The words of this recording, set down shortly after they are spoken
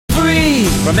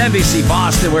From NBC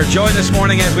Boston, we're joined this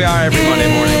morning, as we are every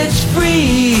Monday morning, It's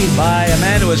free by a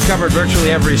man who has covered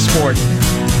virtually every sport.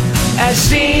 as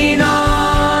seen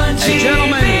on Hey, TV.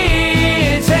 gentlemen.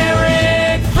 It's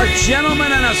Eric A Freed.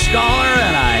 gentleman and a scholar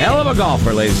and a hell of a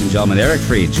golfer, ladies and gentlemen. Eric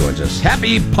Freed joins us.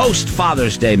 Happy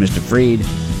post-Father's Day, Mr. Freed.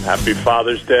 Happy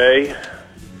Father's Day,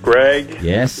 Greg.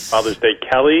 Yes. Father's Day,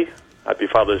 Kelly. Happy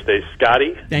Father's Day,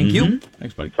 Scotty. Thank you.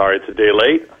 Thanks, buddy. Sorry it's a day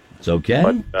late, It's okay.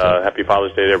 but happy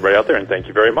Father's Day to everybody out there, and thank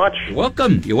you very much. You're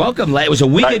welcome. You're welcome. It was a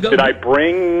week ago. Did I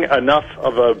bring enough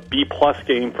of a B-plus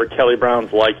game for Kelly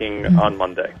Brown's liking on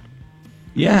Monday?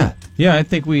 Yeah, I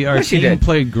think our Yes, you team did.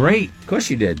 played great. Of course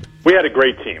you did. We had a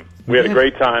great team. We had a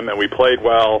great time, and we played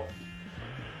well.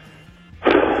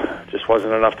 Just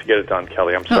wasn't enough to get it done,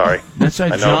 Kelly. I'm sorry. That's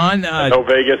right, I know, John. I know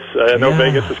Vegas. I know yeah.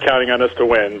 Vegas is counting on us to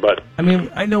win, but I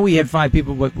mean, I know we had 5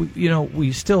 people, but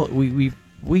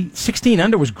we 16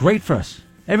 under was great for us.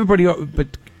 Everybody,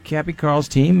 but Cappy Carl's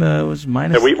team was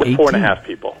minus. we were 18. 4.5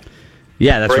 people.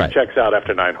 Yeah, that's Greg right. checks out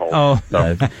after 9 holes. Oh,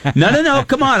 No.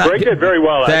 Come on. Greg did very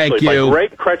well, Thank actually. you. By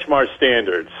Greg Kretschmar's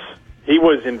standards, he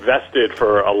was invested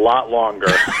for a lot longer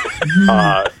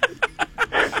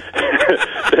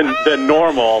than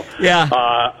normal. Yeah.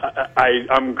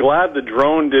 I'm glad the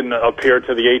drone didn't appear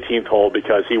to the 18th hole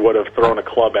because he would have thrown a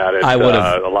club at it I would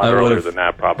have a lot earlier than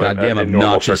that, probably. Goddamn in normal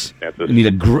obnoxious! circumstances.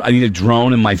 I need a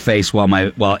drone in my face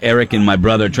while Eric and my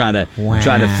brother trying to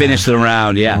finish the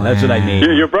round. Yeah, that's what I need.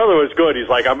 Your brother was good. He's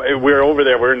like, we're over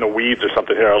there. We're in the weeds or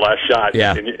something here, our last shot.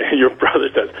 Yeah. And your brother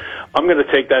says, I'm going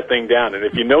to take that thing down. And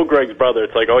if you know Greg's brother,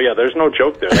 it's like, oh, yeah, there's no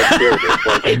joke there. That's serious.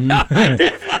 Like,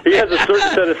 he has a certain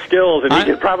set of skills, and he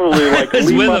can probably was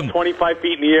leap with up him. 25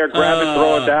 feet in the air, grab it,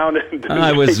 throw it down, and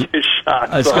take his shot.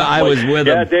 I was with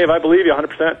yeah, him. Dave, I believe you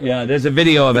 100%. Yeah, there's a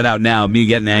video of it out now, me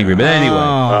getting angry. But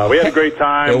anyway, We had a great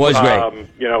time. It was great.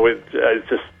 It's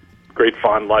just great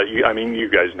fun. You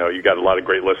guys know you got a lot of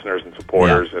great listeners and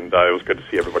supporters, and it was good to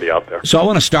see everybody out there. so I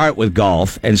want to start with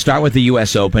golf and start with the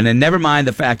U.S. Open, and never mind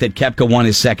the fact that Koepka won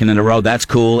his second in a row. That's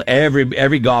cool.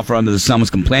 Every golfer under the sun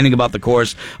was complaining about the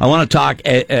course. I want to talk,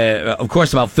 of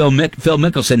course, about Phil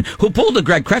Mickelson, who pulled a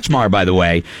Greg Kretschmar, by the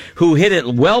way, who hit it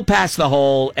well past the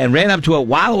hole and ran up to it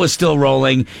while it was still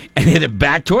rolling and hit it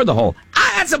back toward the hole.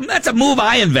 That's a move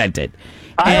I invented.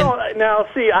 I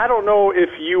don't know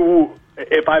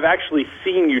if I've actually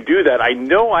seen you do that. I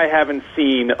know I haven't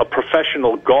seen a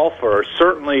professional golfer,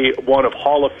 certainly one of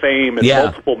Hall of Fame and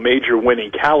multiple major winning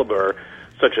caliber,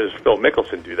 such as Phil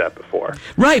Mickelson, do that before.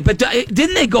 Right, but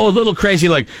didn't they go a little crazy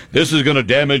like, this is going to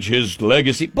damage his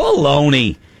legacy?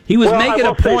 Baloney. He was making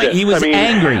a point. He was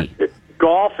angry.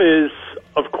 Golf is,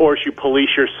 of course, you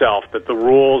police yourself, that the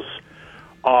rules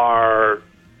are...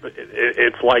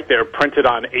 It's like they're printed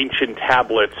on ancient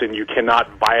tablets, and you cannot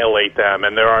violate them.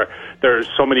 And there's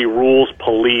so many rules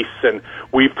police, and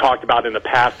we've talked about in the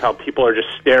past how people are just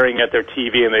staring at their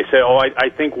TV and they say, "Oh, I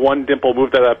think one dimple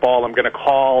moved out of that ball. I'm going to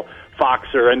call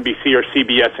Fox or NBC or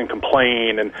CBS and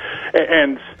complain."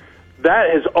 And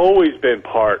that has always been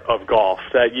part of golf,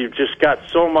 that you've just got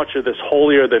so much of this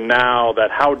holier than now, that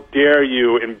how dare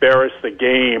you embarrass the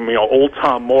game. Old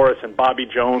Tom Morris and Bobby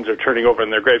Jones are turning over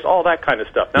in their graves, all that kind of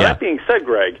stuff. Now, that being said,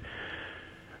 Greg,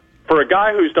 for a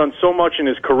guy who's done so much in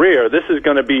his career, this is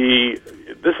going to be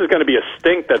a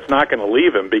stink that's not going to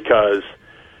leave him, because,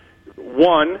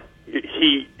 one,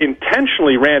 he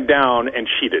intentionally ran down and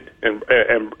cheated and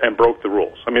broke the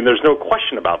rules. I mean, there's no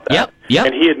question about that. Yep.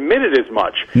 And he admitted as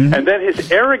much. Mm-hmm. And then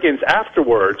his arrogance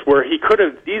afterwards, where he could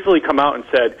have easily come out and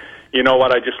said, you know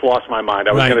what, I just lost my mind.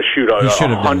 I was going to shoot a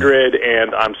 100,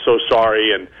 and I'm so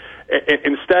sorry. And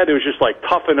instead, it was just like,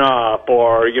 toughen up,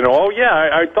 or, oh, yeah,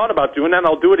 I thought about doing that, and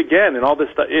I'll do it again, and all this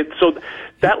stuff. So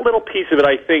that little piece of it,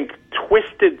 I think,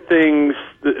 twisted things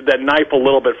that knife a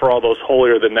little bit for all those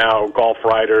holier-than-now golf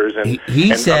writers. And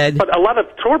he said... But a lot of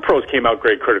tour pros came out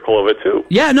great critical of it, too.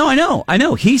 Yeah, no, I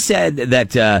know. He said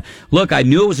that, look, I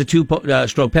knew it was a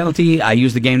two-stroke penalty. I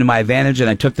used the game to my advantage, and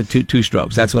I took the two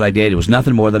strokes. That's what I did. It was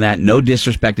nothing more than that. No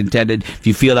disrespect intended. If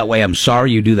you feel that way, I'm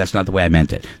sorry you do. That's not the way I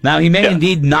meant it. Now, he may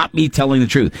indeed not be telling the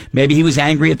truth. Maybe he was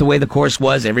angry at the way the course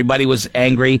was. Everybody was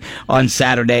angry on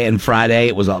Saturday and Friday.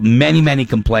 It was many, many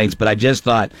complaints, but I just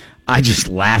thought... I just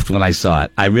laughed when I saw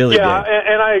it. I really did. Yeah,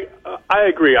 and I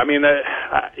agree. I mean,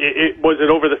 was it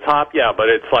over the top? Yeah, but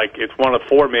it's like it's one of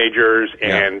 4 majors,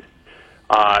 and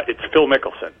it's Phil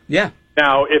Mickelson. Yeah.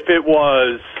 Now, if it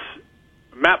was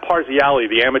Matt Parziale,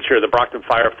 the amateur, the Brockton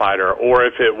firefighter, or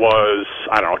if it was,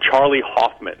 I don't know, Charlie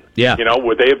Hoffman,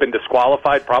 would they have been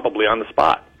disqualified? Probably on the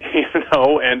spot,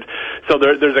 And so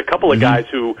there's a couple of guys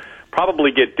who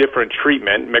probably get different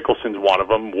treatment. Mickelson's one of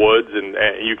them, Woods, and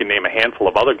you can name a handful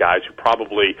of other guys who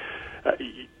probably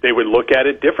they would look at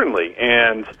it differently.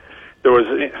 And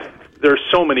there's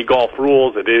so many golf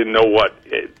rules that they didn't know what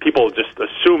people just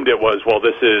assumed it was. Well,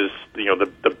 this is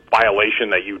the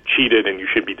violation that you cheated and you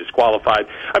should be disqualified.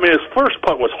 I mean, his first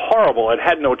putt was horrible. It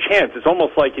had no chance. It's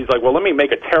almost like he's like, well, let me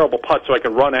make a terrible putt so I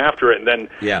can run after it and then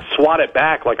swat it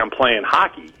back like I'm playing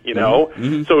hockey. So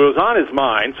it was on his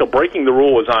mind. So breaking the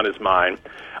rule was on his mind.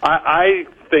 I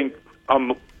think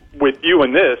with you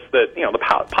in this that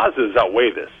the positives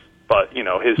outweigh this, but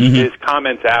his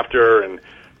comments after and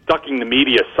ducking the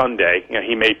media Sunday.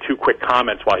 He made 2 quick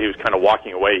comments while he was kind of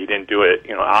walking away. He didn't do it.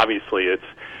 Obviously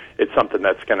it's something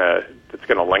that's gonna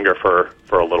linger for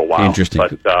a little while. Interesting.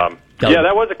 But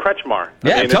that was a Kretschmar.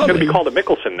 It's going to be called a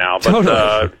Mickelson now,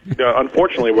 but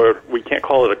unfortunately we can't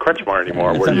call it a Kretschmar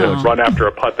anymore. Where you run after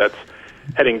a putt that's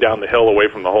heading down the hill away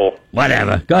from the hole.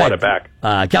 Whatever. Go ahead. It back.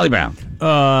 Kelly Brown.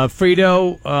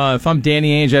 Frito, if I'm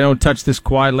Danny Ainge, I don't touch this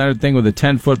Kawhi Leonard thing with a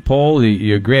 10-foot pole.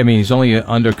 You agree? I mean, he's only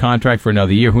under contract for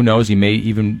another year. Who knows? He may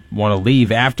even want to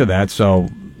leave after that. So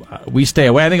we stay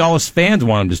away. I think all his fans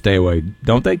want him to stay away,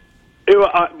 don't they?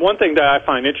 One thing that I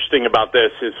find interesting about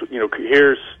this is,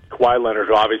 here's Kawhi Leonard,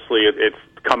 who obviously it's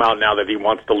come out now that he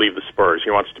wants to leave the Spurs.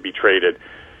 He wants to be traded.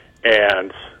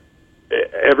 And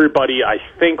everybody, I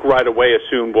think, right away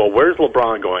assumed, well, where's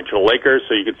LeBron going? To the Lakers?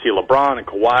 So you can see LeBron and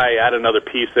Kawhi, add another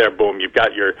piece there, boom, you've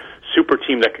got your super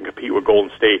team that can compete with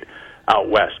Golden State out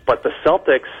west. But the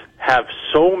Celtics have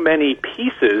so many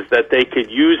pieces that they could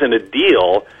use in a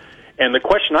deal. And the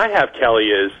question I have, Kelly,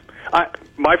 is,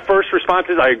 my first response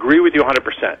is I agree with you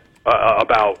 100%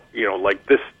 about, like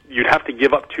this, you'd have to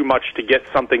give up too much to get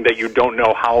something that you don't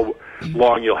know how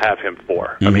long you'll have him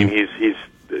for. I mean, he's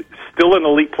still an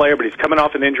elite player, but he's coming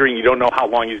off an injury, and you don't know how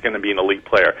long he's going to be an elite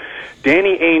player.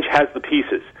 Danny Ainge has the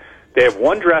pieces. They have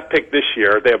 1 draft pick this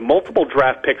year. They have multiple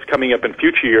draft picks coming up in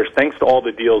future years, thanks to all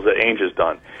the deals that Ainge has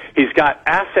done. He's got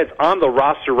assets on the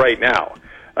roster right now.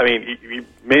 I mean, you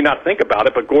may not think about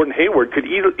it, but Gordon Hayward could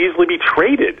easily be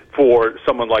traded for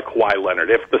someone like Kawhi Leonard.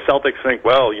 If the Celtics think,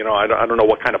 well, I don't know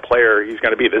what kind of player he's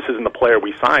going to be. This isn't the player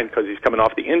we signed because he's coming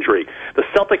off the injury. The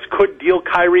Celtics could deal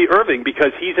Kyrie Irving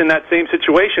because he's in that same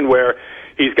situation where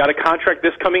he's got a contract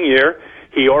this coming year.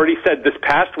 He already said this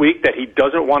past week that he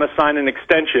doesn't want to sign an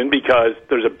extension because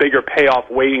there's a bigger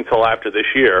payoff waiting till after this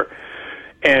year.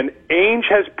 And Ainge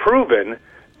has proven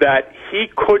that he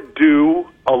could do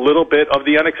a little bit of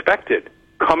the unexpected.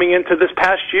 Coming into this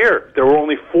past year, there were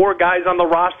only 4 guys on the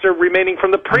roster remaining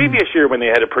from the previous year when they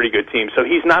had a pretty good team, so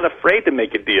he's not afraid to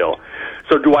make a deal.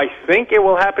 So do I think it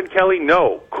will happen, Kelly?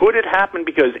 No. Could it happen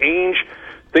because Ainge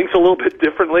thinks a little bit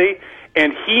differently,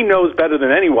 and he knows better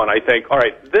than anyone, I think, all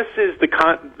right, this is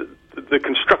the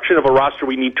construction of a roster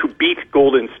we need to beat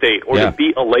Golden State or to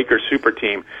beat a Lakers super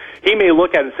team. He may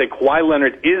look at it and say, Kawhi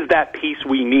Leonard is that piece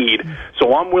we need,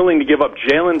 so I'm willing to give up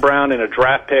Jaylen Brown in a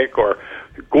draft pick or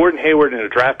Gordon Hayward in a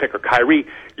draft pick or Kyrie.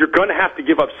 You're going to have to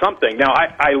give up something. Now,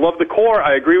 I love the core.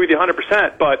 I agree with you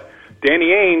 100%, but Danny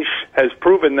Ainge has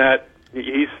proven that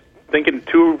he's thinking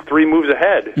 2-3 moves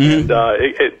ahead, and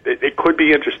it could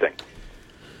be interesting.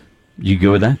 You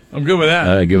good with that? I'm good with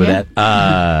that. Good with that.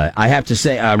 I have to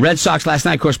say, Red Sox last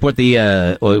night, of course, put the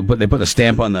they put a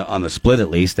stamp on the split. At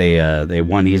least they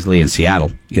won easily in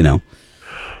Seattle.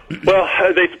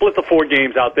 Well, they split the 4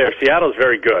 games out there. Seattle's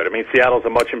very good. I mean, Seattle's a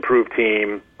much improved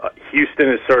team.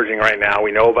 Houston is surging right now.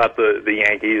 We know about the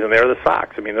Yankees, and they're the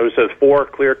Sox. I mean, those are 4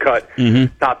 clear-cut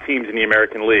top teams in the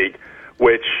American League,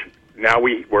 which now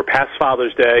we're past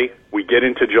Father's Day. We get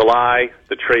into July.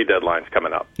 The trade deadline's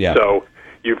coming up. Yeah. So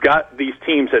you've got these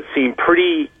teams that seem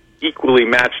pretty equally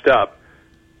matched up.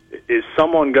 Is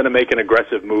someone going to make an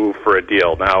aggressive move for a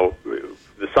deal? Now,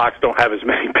 the Sox don't have as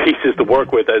many pieces to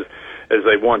work with as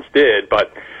they once did,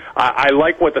 but I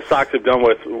like what the Sox have done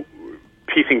with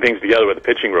piecing things together with the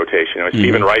pitching rotation.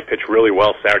 Stephen Wright pitched really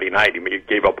well Saturday night. He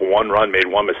gave up 1 run, made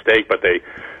 1 mistake, but they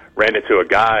ran into a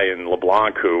guy in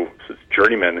LeBlanc who's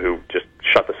journeyman who just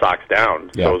shut the Sox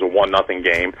down. So it was a 1-0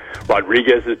 game.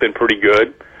 Rodriguez has been pretty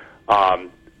good.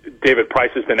 David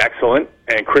Price has been excellent,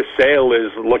 and Chris Sale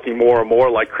is looking more and more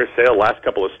like Chris Sale last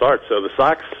couple of starts. So the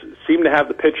Sox seem to have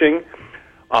the pitching.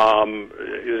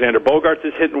 Xander Bogaerts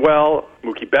is hitting well.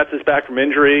 Mookie Betts is back from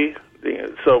injury.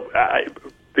 So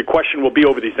the question will be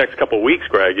over these next couple of weeks,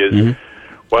 Greg, is,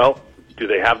 well, do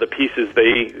they have the pieces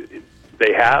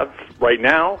they have right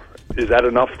now? Is that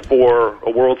enough for a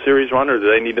World Series run, or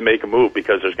do they need to make a move?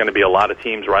 Because there's going to be a lot of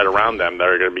teams right around them that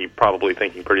are going to be probably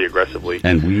thinking pretty aggressively.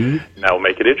 And that will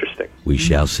make it interesting. We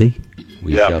shall see.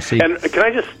 We shall see. And can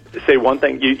I just say one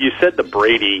thing? You said the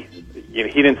Brady, he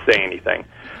didn't say anything.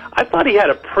 I thought he had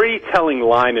a pretty telling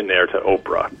line in there to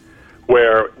Oprah,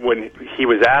 where when he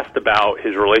was asked about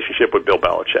his relationship with Bill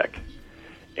Belichick,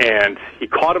 and he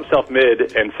caught himself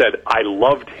mid and said, "I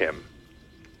loved him."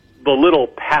 The little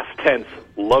past tense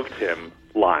 "loved him"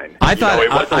 line. I thought it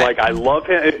wasn't like "I love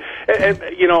him." And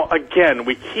again,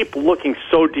 we keep looking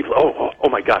so deep. Oh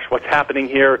my gosh, what's happening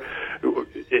here?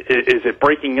 Is it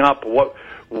breaking up?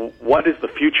 What is the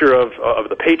future of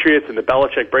the Patriots and the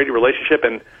Belichick-Brady relationship?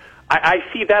 And I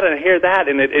see that and I hear that,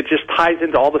 and it just ties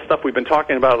into all the stuff we've been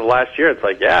talking about the last year. It's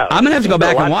like, yeah, I'm gonna have to go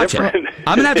back and watch it.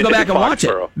 I'm gonna have to go back and watch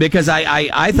it because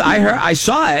I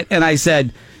saw it and I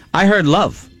said I heard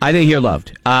love. I didn't hear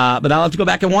loved, but I'll have to go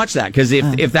back and watch that because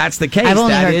if that's the case, I've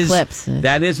only heard clips.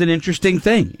 That is an interesting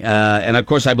thing, and of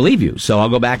course I believe you, so I'll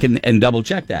go back and double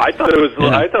check that. I thought it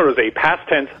was a past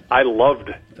tense. I loved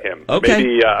him.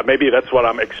 Okay, maybe that's what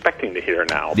I'm expecting to hear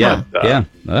now. Yeah,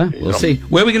 but, we'll see.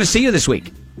 Where are we going to see you this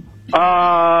week?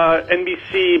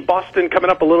 NBC Boston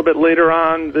coming up a little bit later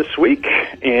on this week,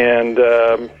 and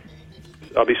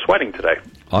I'll be sweating today.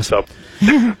 Awesome.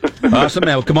 Awesome,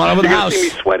 man. Well, come on over to the house. You're going to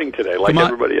see me sweating today, like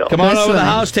everybody else. Come on over to the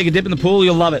house, take a dip in the pool.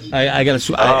 You'll love it. I got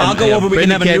to. I'll go over. We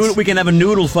can have a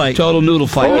noodle fight. Total noodle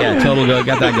fight. Yeah, total.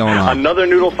 Got that going on. Another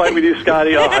noodle fight with you,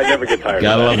 Scotty. Oh, I never get tired.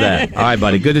 Gotta love that. All right,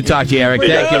 buddy. Good to talk to you, Eric.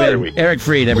 Thank you, Eric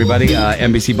Freed, everybody.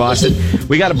 NBC Boston.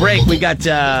 We got a break. We got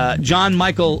John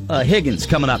Michael Higgins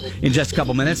coming up in just a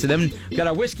couple minutes, and then we got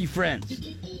our whiskey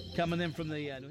friends coming in from the.